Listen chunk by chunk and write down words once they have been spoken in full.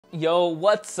Yo,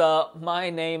 what's up? My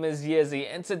name is Yizzy,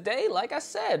 and today, like I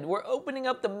said, we're opening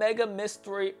up the Mega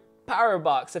Mystery Power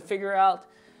Box to figure out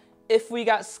if we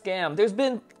got scammed. There's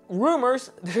been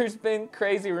rumors, there's been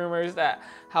crazy rumors that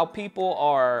how people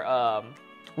are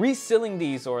reselling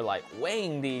these or like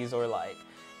weighing these or like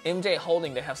MJ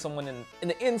Holding, they have someone in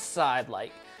the inside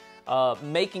like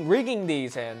rigging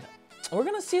these, and we're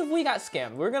gonna see if we got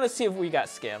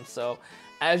scammed. So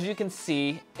as you can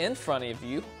see in front of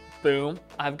you, boom,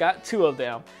 I've got two of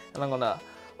them, and I'm gonna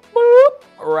boop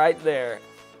right there.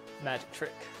 Magic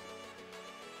trick.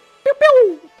 Pew,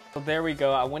 pew. So there we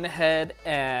go. I went ahead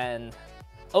and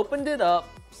opened it up.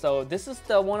 So this is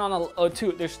the one on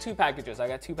there's two packages. I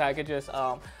got two packages.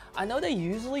 I know they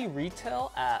usually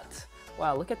retail at,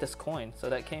 wow, look at this coin.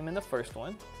 So that came in the first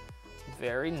one.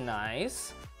 Very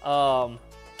nice. And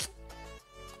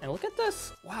look at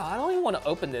this. Wow, I don't even want to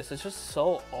open this. It's just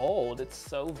so old. It's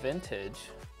so vintage.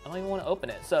 I don't even want to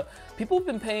open it. So people have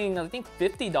been paying, I think,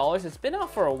 $50. It's been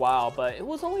out for a while, but it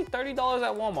was only $30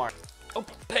 at Walmart. Oh,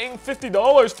 paying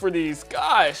 $50 for these.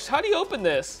 Gosh, how do you open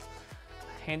this?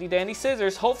 Handy dandy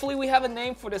scissors. Hopefully we have a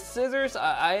name for the scissors.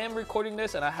 I am recording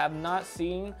this and I have not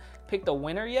picked a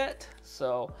winner yet.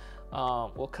 So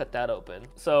we'll cut that open.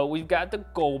 So we've got the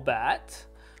Golbat.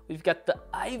 We've got the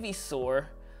Ivysaur.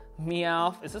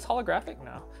 Meowth. Is this holographic?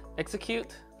 No.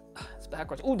 Execute. It's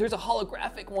backwards. Ooh, there's a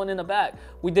holographic one in the back.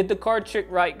 We did the card trick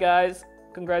right, guys.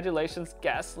 Congratulations.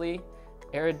 Ghastly,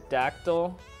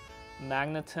 Aerodactyl,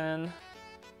 Magneton,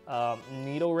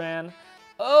 Needleran.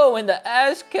 Oh, and the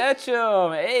Ash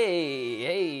Ketchum.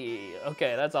 Hey.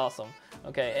 Okay, that's awesome.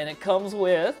 Okay, and it comes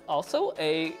with also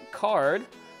a card,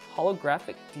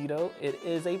 holographic Ditto. It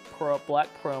is a black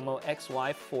promo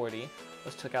XY40.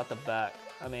 Let's check out the back.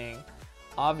 I mean,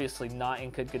 obviously not in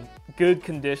good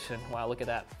condition. Wow, look at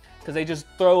that. Because they just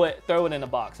throw it in a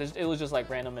box. It was just like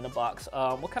random in a box.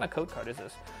 What kind of code card is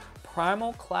this?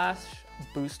 Primal Clash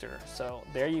Booster. So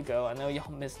there you go. I know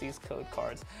y'all miss these code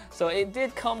cards. So it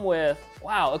did come with,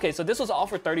 wow, okay, so this was all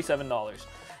for $37.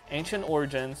 Ancient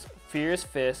Origins, Furious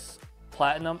Fists,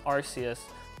 Platinum Arceus,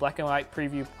 Black and White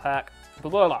Preview Pack,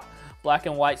 blah, blah, blah. Black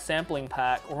and White Sampling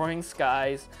Pack, Roaring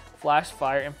Skies, Flash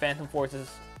Fire, and Phantom Forces.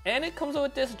 And it comes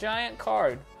with this giant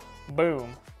card.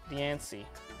 Boom. The Antsy.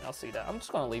 I'll see that. I'm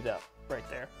just going to leave that right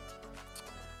there.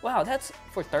 Wow, that's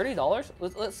for $30?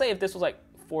 Let's say if this was like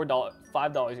 $4,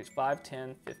 $5 each. 5,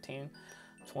 10, 15,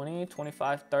 20,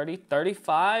 25, 30,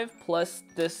 35 plus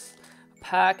this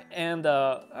pack, and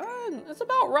it's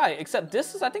about right. Except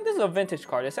I think this is a vintage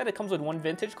card. They said it comes with one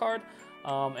vintage card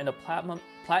and a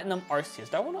Platinum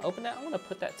Arceus. Do I want to open that? I want to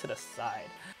put that to the side.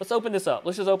 Let's open this up.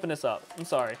 Let's just open this up. I'm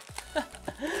sorry.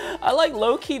 I like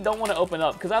low-key don't want to open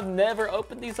up because I've never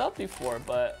opened these up before,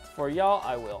 but for y'all,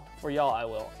 I will. For y'all, I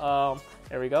will.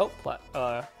 There we go.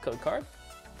 Code card.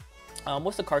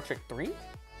 What's the card trick? 3?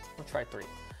 We'll try 3.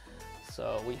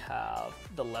 So we have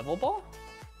the Level Ball,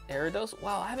 Gyarados.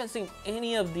 Wow, I haven't seen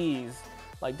any of these.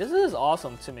 Like, this is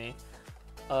awesome to me.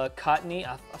 Cottony.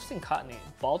 I've seen Cottony.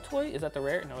 Baltoy, is that the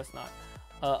rare? No, it's not.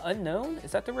 Unknown,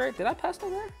 is that the rare? Did I pass the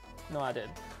rare? No, I did.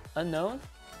 Unknown,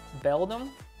 Beldum,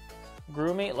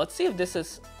 Groomy. Let's see if this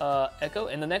is Echo.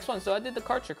 And the next one, so I did the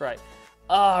card trick right.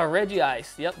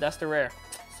 Regice. Yep, that's the rare.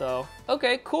 So,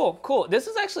 okay, cool. This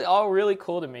is actually all really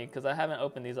cool to me because I haven't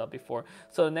opened these up before.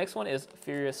 So the next one is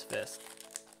Furious Fist.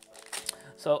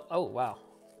 So, oh, wow.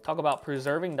 Talk about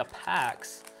preserving the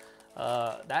packs.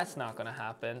 That's not gonna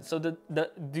happen. So do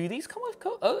these come with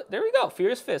code? Oh, there we go.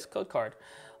 Furious Fist code card.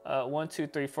 1, 2,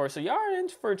 3, 4. So y'all are in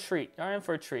for a treat.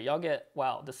 Y'all get,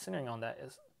 wow, the centering on that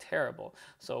is terrible.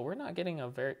 So we're not getting a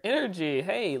very energy.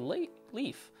 Hey,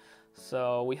 Leaf.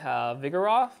 So we have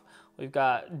Vigoroth. We've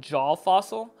got Jaw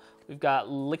Fossil. We've got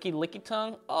Licky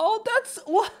Tongue. Oh, that's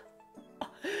what?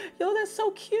 Yo, that's so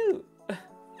cute.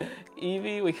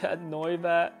 Eevee, we got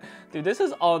Noibat. Dude, this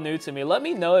is all new to me. Let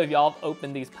me know if y'all have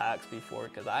opened these packs before,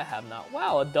 because I have not.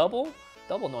 Wow, a double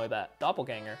Noibat,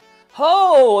 doppelganger.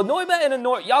 Oh, Noibat and a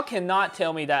Noibat. Y'all cannot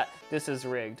tell me that this is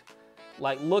rigged.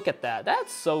 Like, look at that.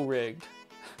 That's so rigged.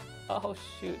 Oh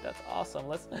shoot, that's awesome.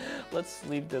 Let's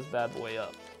leave this bad boy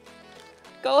up.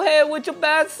 Go ahead with your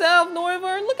bad self,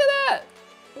 Noivern. Look at that.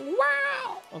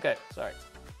 Wow. Okay, sorry.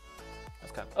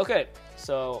 That's kind of, okay,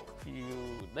 so you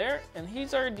there, and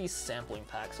he's already sampling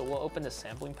pack. So we'll open the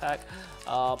sampling pack.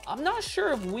 I'm not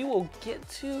sure if we will get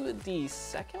to the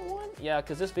second one. Yeah,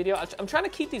 because this video, I'm trying to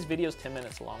keep these videos 10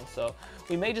 minutes long. So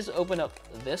we may just open up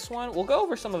this one. We'll go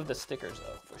over some of the stickers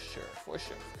though, for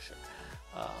sure.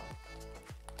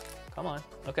 Come on.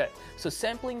 Okay, so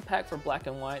sampling pack for Black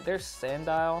and White. There's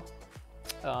Sandile.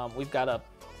 We've got a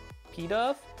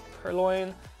Pidove,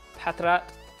 Purloin, Patrat,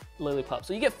 Lillipup.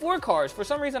 So you get 4 cards. For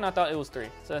some reason, I thought it was 3.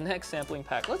 So the next sampling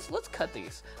pack. Let's cut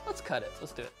these. Let's cut it.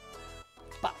 Let's do it.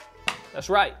 Pop. That's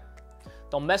right.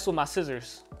 Don't mess with my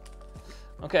scissors.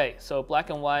 Okay, so black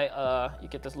and white, you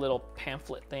get this little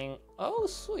pamphlet thing. Oh,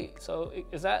 sweet. So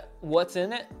is that what's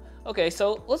in it? Okay,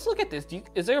 so let's look at this.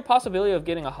 Is there a possibility of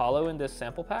getting a holo in this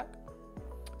sample pack?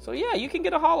 So yeah, you can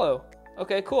get a holo.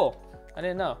 Okay, cool. I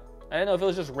didn't know. I didn't know if it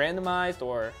was just randomized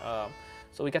or,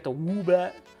 so we got the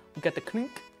Woobat, we got the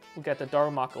Clink, we got the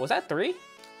Darumaka. Was that 3?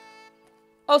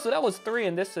 Oh, so that was 3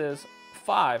 and this is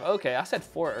 5. Okay, I said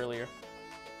 4 earlier.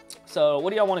 So what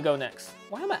do y'all want to go next?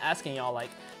 Why am I asking y'all like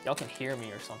y'all can hear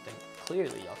me or something?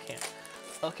 Clearly y'all can't.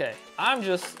 Okay, I'm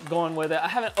just going with it. I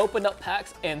haven't opened up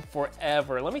packs in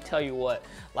forever. Let me tell you what,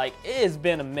 like it has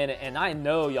been a minute and I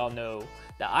know y'all know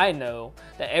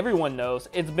that everyone knows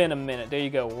it's been a minute. There you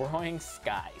go, Roaring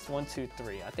Skies, 1, 2,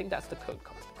 3. I think that's the code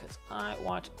card because I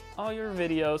watch all your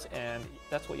videos and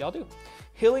that's what y'all do.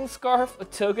 Healing Scarf,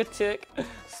 Togetic,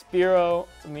 Spearow,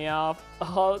 Meowth.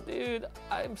 Oh, dude,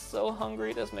 I'm so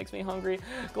hungry. This makes me hungry.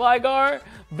 Gligar,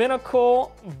 Binacle,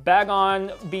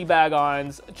 Bagon,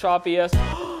 B-Bagons, Tropius.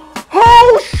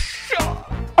 Oh, shit!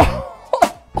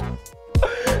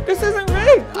 This isn't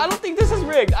rigged. I don't think this is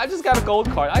rigged. I just got a gold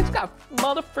card. I just got a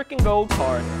motherfucking gold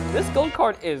card. This gold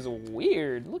card is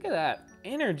weird. Look at that.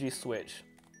 Energy switch.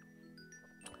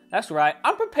 That's right.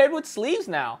 I'm prepared with sleeves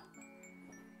now.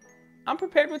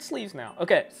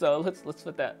 Okay, so let's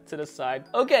put that to the side.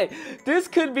 Okay, this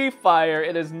could be fire.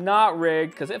 It is not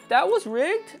rigged, because if that was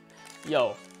rigged,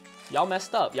 yo, y'all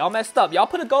messed up. Y'all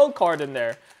put a gold card in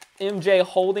there. MJ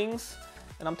Holdings,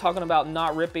 and I'm talking about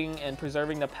not ripping and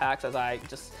preserving the packs as I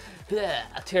just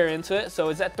tear into it. So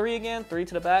is that 3 again? 3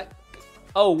 to the back?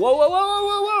 Oh,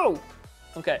 whoa.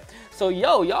 Okay, so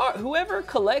yo, y'all, whoever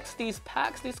collects these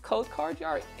packs, these code cards, y'all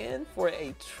are in for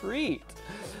a treat.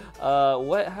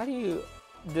 How do you,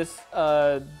 this,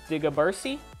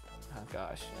 Digabursi? Oh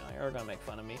gosh, you know, you're gonna make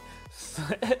fun of me.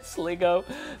 Sligo,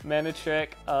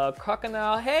 Manitrick,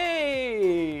 Crocodile,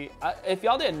 hey! If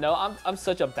y'all didn't know, I'm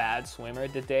such a bad swimmer.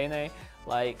 Dedenne,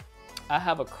 like, I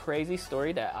have a crazy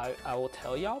story that I will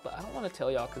tell y'all, but I don't want to tell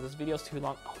y'all because this video's too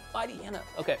long. Oh, Mightyena.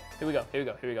 Okay, here we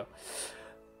go.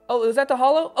 Oh, is that the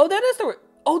holo? Oh, that is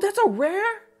that's a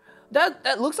rare?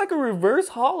 That looks like a reverse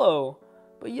holo.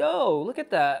 But yo, look at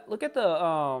that. Look at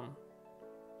the,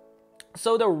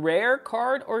 so the rare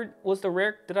card, or was the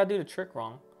rare, did I do the trick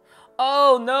wrong?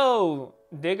 Oh no,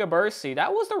 Digabursi,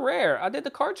 that was the rare. I did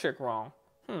the card trick wrong.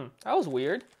 That was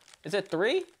weird. Is it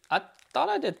 3? I thought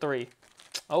I did 3.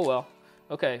 Oh well.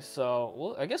 Okay,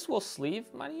 so I guess we'll sleeve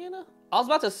Mightyena. I was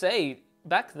about to say,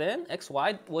 back then,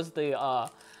 XY was the,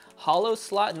 holo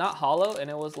slot, not holo, and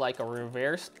it was like a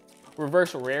reverse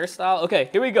rare style. Okay,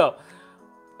 here we go.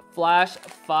 Flash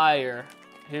Fire.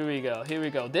 Here we go.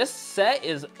 This set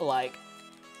is like,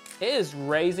 it is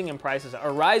rising in price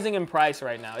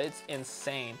right now. It's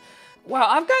insane. Wow,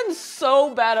 I've gotten so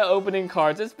bad at opening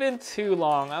cards. It's been too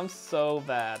long. I'm so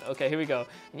bad. Okay, here we go.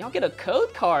 And y'all get a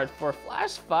code card for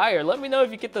Flash Fire. Let me know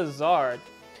if you get the Zard.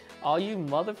 All you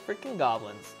motherfucking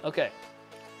goblins. Okay.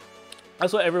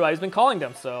 That's what everybody's been calling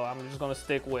them, so I'm just gonna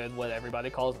stick with what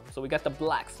everybody calls them. So we got the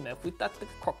Blacksmith, we got the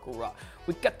Crocodile,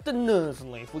 we got the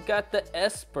Nuzleaf, we got the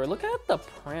Esper. Look at the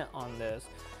print on this.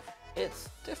 It's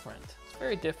different. It's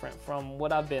very different from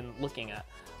what I've been looking at.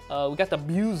 We got the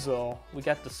Buzel, we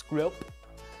got the Script,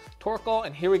 Torkoal,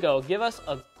 and here we go. Give us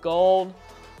a gold.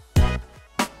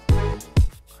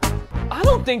 I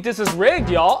don't think this is rigged,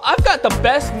 y'all. I've got the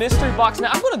best mystery box now.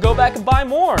 I'm gonna go back and buy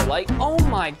more. Like, oh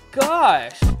my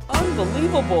gosh.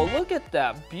 Unbelievable. Look at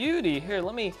that beauty. Here,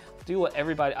 let me do what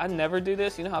everybody, I never do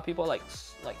this. You know how people like,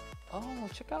 oh,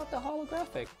 check out the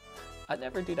holographic. I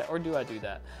never do that, or do I do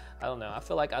that? I don't know. I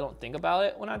feel like I don't think about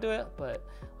it when I do it, but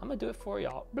I'm gonna do it for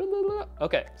y'all.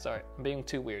 Okay, sorry, I'm being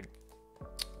too weird.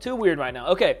 Too weird right now.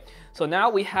 Okay, so now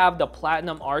we have the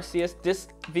Platinum Arceus. This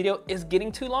video is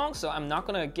getting too long, so I'm not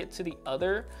gonna get to the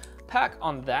other pack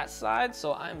on that side,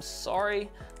 so I'm sorry,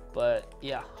 but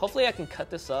yeah, hopefully I can cut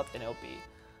this up and it'll be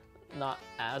not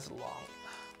as long.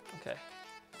 Okay.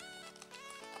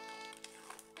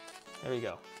 There we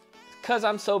go. Because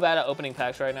I'm so bad at opening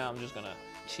packs right now, I'm just gonna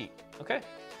cheat. Okay.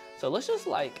 So let's just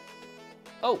like,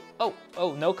 oh,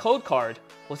 no code card.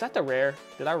 Was that the rare?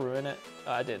 Did I ruin it?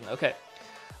 I didn't. Okay.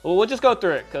 Well, we'll just go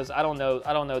through it because I don't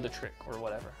know the trick or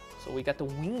whatever. So we got the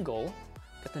Wingull,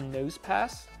 got the Nose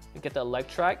Pass, we get the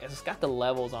Electrike, it's got the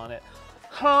levels on it.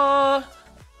 Huh?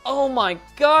 Oh my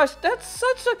gosh, that's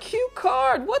such a cute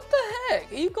card. What the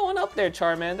heck? Are you going up there,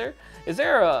 Charmander? Is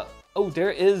there a, oh,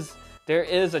 there is a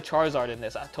Charizard in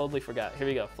this. I totally forgot. Here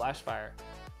we go, Flash Fire.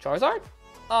 Charizard?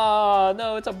 Oh,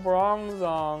 no, it's a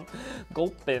Bronzong.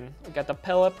 Gulpin. We got the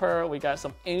Pelipper, we got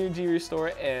some Energy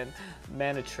Restore, and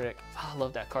Mana Trick. Oh, I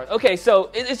love that card. Okay, so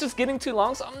it's just getting too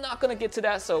long, so I'm not gonna get to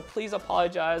that, so please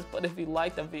apologize. But if you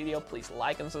like the video, please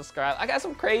like and subscribe. I got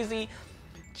some crazy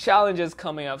challenges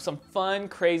coming up, some fun,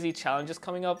 crazy challenges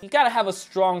coming up. You gotta have a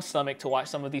strong stomach to watch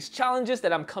some of these challenges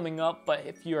that I'm coming up, but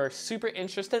if you're super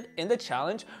interested in the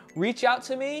challenge, reach out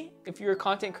to me if you're a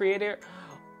content creator,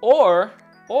 or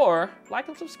like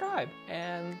and subscribe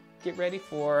and get ready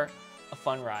for a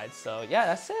fun ride. So yeah,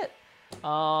 that's it.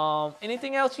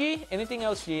 Anything else, Yi? Anything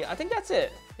else, Yi? I think that's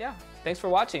it. Yeah, thanks for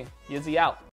watching. Yizzy out.